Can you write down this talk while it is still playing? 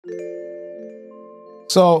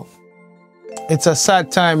So it's a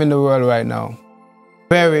sad time in the world right now.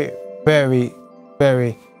 Very, very,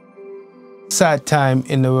 very sad time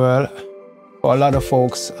in the world for a lot of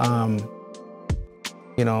folks,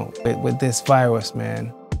 you know, with this virus,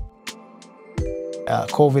 man.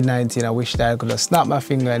 COVID-19, I wish that I could have snapped my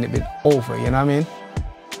finger and it been over, you know what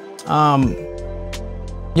I mean?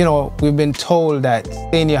 You know, we've been told that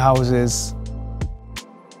stay in your houses,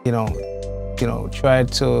 you know, try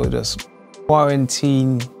to just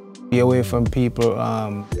quarantine, be away from people.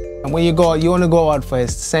 And when you go out, you want to go out for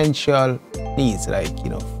essential needs like, you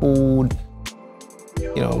know, food,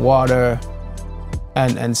 you know, water,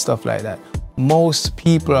 and stuff like that. Most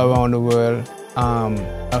people around the world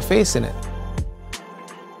are facing it.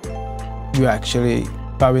 You actually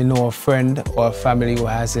probably know a friend or a family who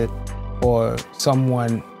has it, or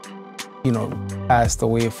someone, you know, passed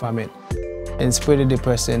away from it. And it's pretty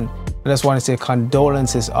depressing. I just want to say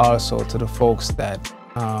condolences also to the folks that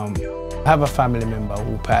have a family member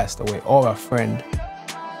who passed away or a friend.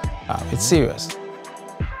 It's serious.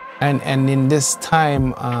 And in this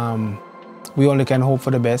time, we only can hope for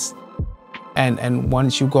the best. And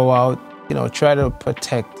once you go out, you know, try to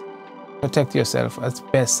protect yourself as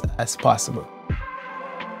best as possible.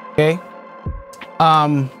 Okay?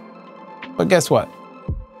 But guess what?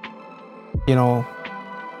 You know,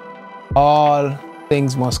 all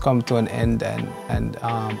things must come to an end, and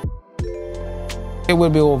it will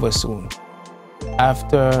be over soon.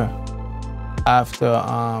 After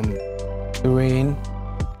the rain,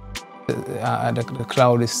 the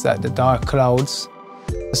cloud is set, the dark clouds,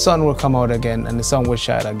 the sun will come out again and the sun will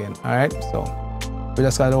shine again. All right, so we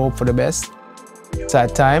just gotta hope for the best.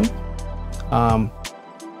 Sad time,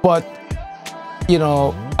 but you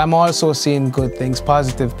know, I'm also seeing good things,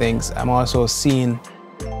 positive things. I'm also seeing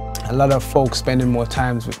a lot of folks spending more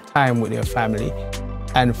time with their family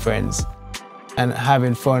and friends and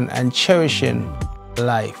having fun and cherishing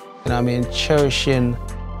life. You know what I mean? Cherishing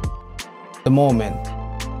the moment,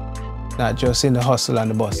 not just in the hustle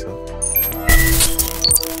and the bustle.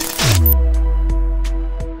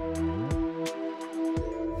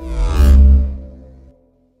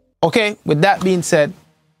 Okay, with that being said,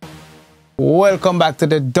 welcome back to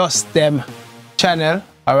the Dust Them channel.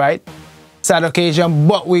 All right, sad occasion,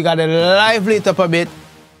 but we gotta lively it up a bit.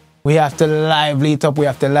 We have to lively it up.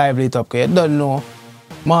 Okay, you don't know,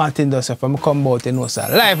 Martin does it from come out, you know, so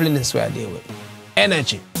liveliness where I deal with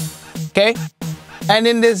energy. Okay, and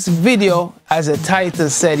in this video, as the title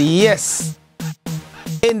said, yes,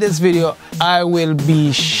 in this video I will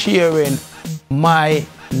be sharing my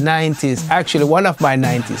 90s, actually one of my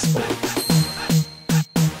 90s photos.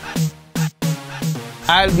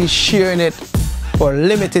 I'll be sharing it for a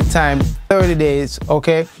limited time, 30 days,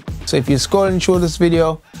 okay? So if you're scrolling through this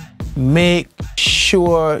video, make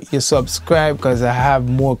sure you subscribe because I have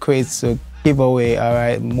more crates to give away, all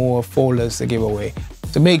right? More folders to give away.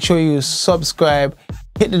 So make sure you subscribe,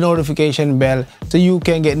 hit the notification bell so you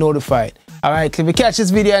can get notified, all right? If you catch this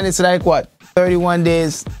video and it's like, what, 31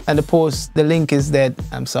 days and the link is dead,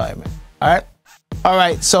 I'm sorry, man, all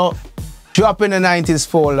right? So drop in the 90s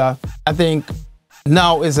folder. I think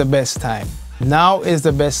now is the best time. Now is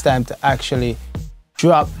the best time to actually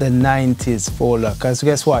drop the 90s folder, because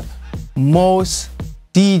guess what? Most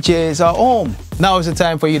DJs are home. Now is the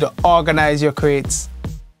time for you to organize your crates,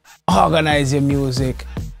 organize your music,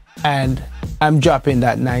 and I'm dropping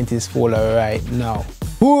that 90s folder right now.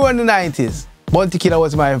 Who in the 90s? Bounty Killer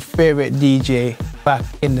was my favorite DJ back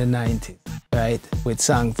in the 90s, right? With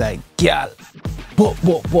songs like Gyal, Book,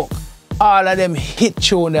 Book, Book. All of them hit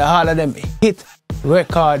tune, all of them hit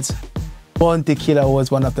records. Bounty Killer was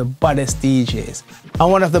one of the baddest DJs.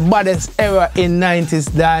 And one of the baddest era in 90s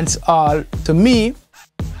dancehall, to me,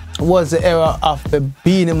 was the era of the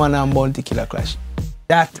Beenie Man and Bounty Killer clash.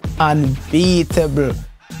 That unbeatable.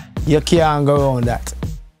 You can't go around that.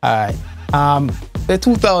 Alright. The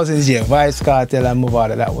 2000s, yeah, Vice Cartel and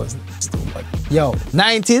Movada, that was too much. Yo,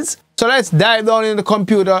 90s. So let's dive down in the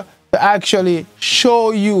computer to actually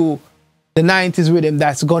show you the 90s rhythm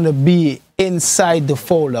that's gonna be inside the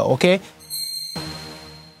folder, okay?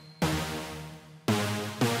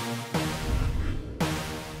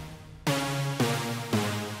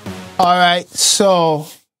 All right, so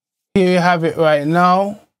here you have it right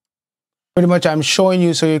now. Pretty much I'm showing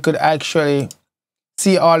you so you could actually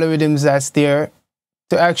see all the rhythms that's there,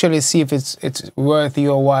 to actually see if it's worth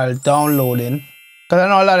your while downloading. Because I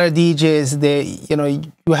know a lot of DJs, they, you know,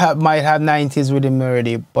 you might have 90s rhythm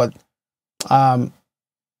already, but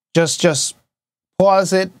just pause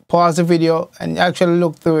the video and actually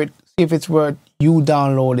look through it, see if it's worth you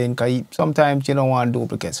downloading, because sometimes you don't want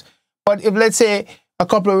duplicates. But if, let's say, a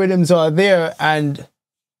couple of rhythms are there and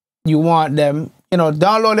you want them, you know,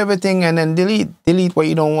 download everything and then delete what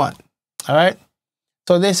you don't want. All right.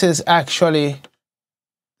 So this is actually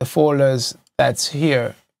the folders that's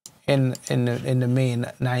here in the main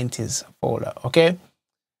 90s folder. Okay.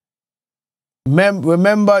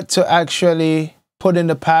 Remember to actually put in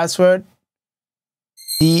the password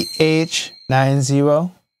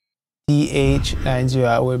DH90. DH90.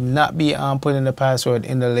 I will not be putting the password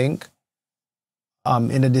in the link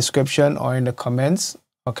in the description or in the comments.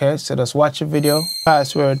 Okay, so just watch the video.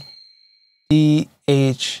 Password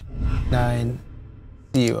DH90.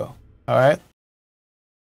 All right.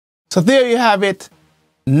 So there you have it.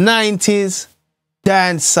 90s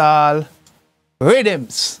dancehall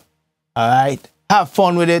rhythms. All right. Have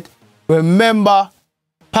fun with it. Remember,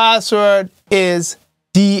 password is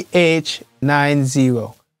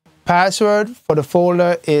DH90. Password for the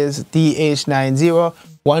folder is DH90.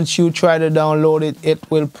 Once you try to download it,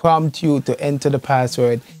 it will prompt you to enter the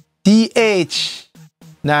password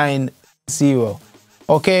DH90.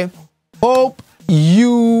 Okay. Hope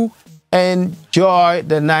you enjoy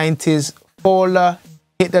the 90s folder.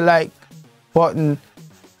 Hit the like button,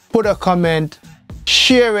 put a comment,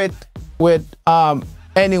 share it with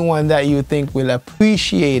anyone that you think will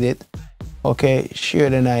appreciate it. Okay,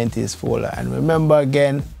 share the 90s folder. And remember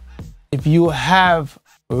again, if you have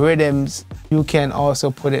rhythms, you can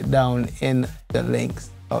also put it down in the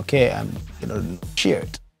links. Okay, and you know, share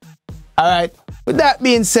it. All right. With that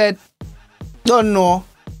being said, don't know,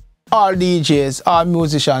 all DJs, all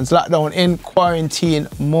musicians locked down in quarantine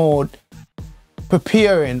mode,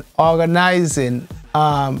 preparing, organizing,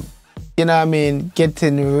 you know what I mean,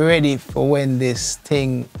 getting ready for when this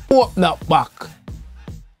thing open up back.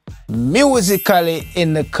 Musically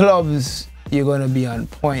in the clubs, you're gonna be on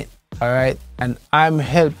point. All right, and I'm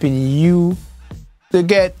helping you to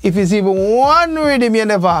get, if it's even one rhythm you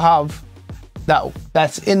never have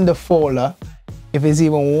that's in the folder, if it's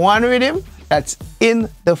even one rhythm that's in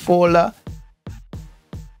the folder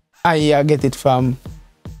and you get it from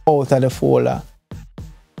out of the folder,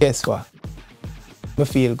 guess what? I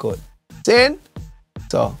feel good. Saying?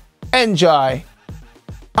 So enjoy.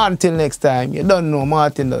 Until next time, you don't know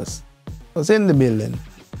Martin does. I was in the building.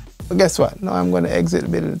 But guess what? Now I'm going to exit the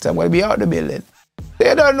building. So I'm going to be out the building. So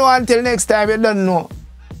you don't know until next time. You don't know.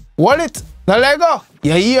 Wallet. Now let go.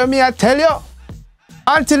 You hear me? I tell you.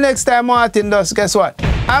 Until next time, Martin does. Guess what?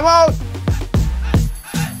 I'm out.